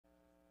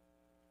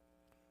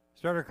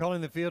Starter calling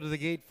the field to the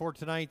gate for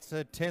tonight's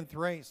 10th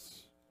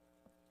race.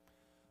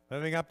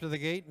 Moving up to the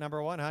gate,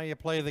 number 1, How You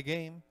Play the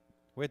Game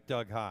with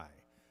Doug High.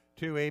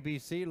 2,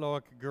 ABC,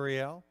 Loic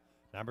Gurriel.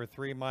 Number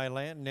 3, My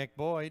Land, Nick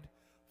Boyd.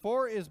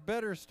 4 is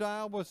Better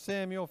Style with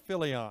Samuel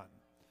Filion.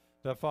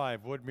 The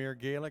 5, Woodmere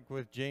Gaelic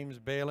with James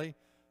Bailey.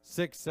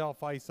 6,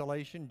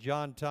 Self-Isolation,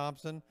 John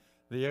Thompson.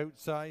 The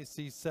outside,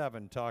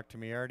 C7, Talk to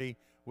Me Artie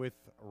with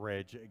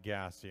Reg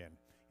Gassian.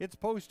 It's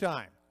post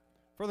time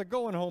for the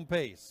going home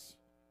pace.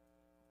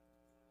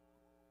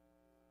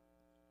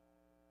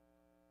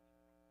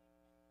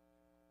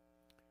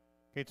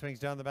 Gate swings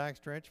down the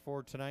backstretch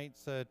for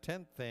tonight's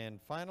 10th and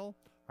final.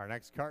 Our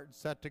next card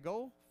set to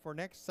go for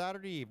next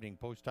Saturday evening.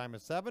 Post time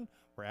of 7,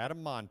 where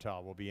Adam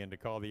Montaw will be in to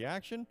call the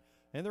action.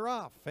 And they're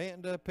off.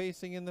 And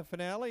pacing in the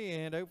finale.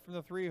 And out from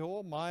the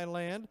 3-hole, My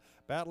Land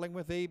battling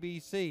with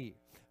ABC.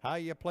 How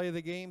You Play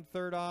the Game,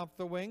 3rd off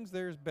the wings.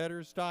 There's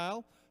Better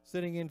Style.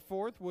 Sitting in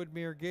 4th,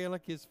 Woodmere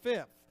Gaelic is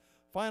 5th.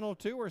 Final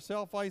 2 are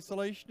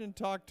Self-Isolation and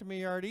Talk to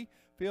Me Artie.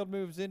 Field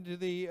moves into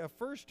the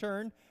first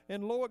turn.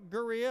 And Loic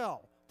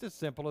Gurriel. As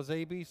simple as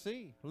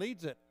ABC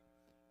leads it.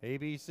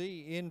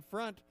 ABC in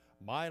front,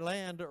 My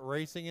Land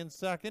racing in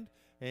 2nd,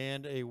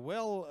 and a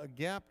well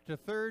gap to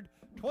 3rd.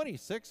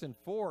 26 and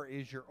 4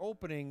 is your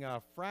opening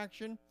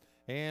fraction,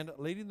 and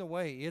leading the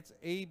way it's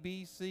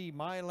ABC.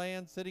 My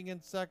Land sitting in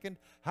 2nd.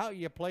 How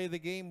You Play the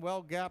Game,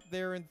 well gap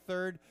there in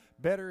 3rd.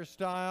 Better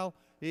Style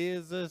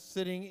is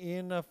sitting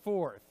in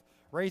 4th.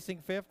 Racing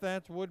 5th,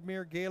 that's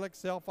Woodmere Gaelic,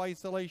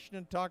 Self-Isolation,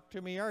 and Talk to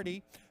Me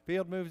Artie.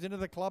 Field moves into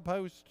the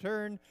clubhouse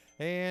turn,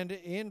 and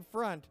in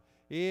front,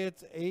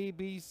 it's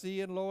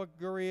ABC and Loic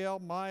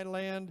Gurriel. My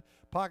Land,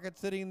 pocket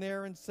sitting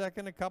there in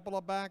 2nd, a couple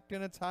of back,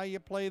 and it's How You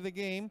Play the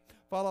Game,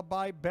 followed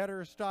by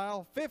Better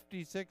Style,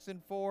 56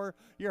 and 4,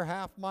 your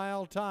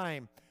half-mile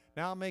time.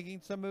 Now making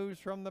some moves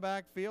from the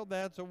backfield,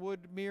 that's a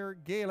Woodmere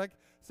Gaelic,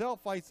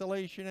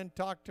 Self-Isolation, and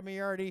Talk to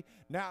Me Artie.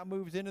 Now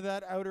moves into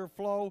that outer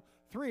flow.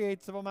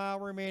 3/8 of a mile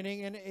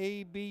remaining, and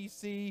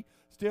ABC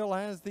still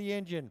has the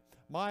engine.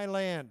 My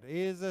Land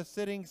is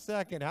sitting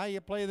 2nd. How You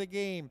Play the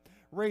Game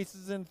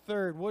races in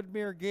 3rd.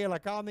 Woodmere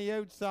Gaelic on the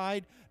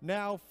outside,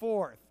 now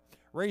 4th.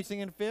 Racing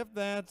in 5th,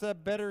 that's a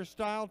Better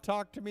Style,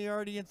 Talk to Me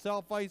Artie, and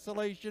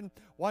Self-Isolation.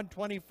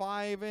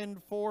 125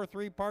 and 4,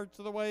 3 parts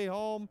of the way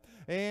home.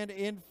 And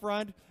in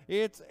front,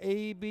 it's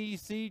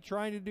ABC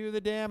trying to do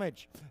the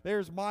damage.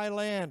 There's My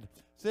Land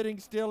sitting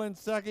still in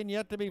 2nd,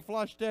 yet to be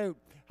flushed out.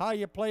 How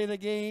You Play the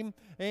Game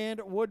and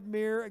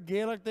Woodmere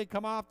Gaelic, they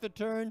come off the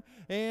turn,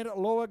 and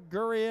Loic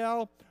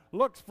Gurriel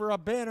looks for a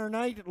banner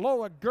night.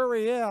 Loic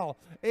Gurriel,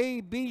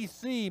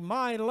 ABC,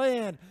 My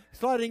Land,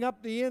 sliding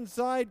up the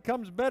inside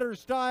comes Better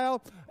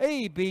Style.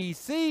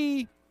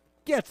 ABC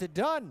gets it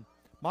done.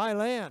 My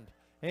Land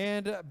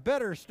and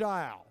Better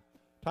Style.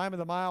 Time of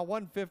the mile,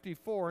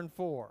 1:54 and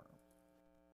 4.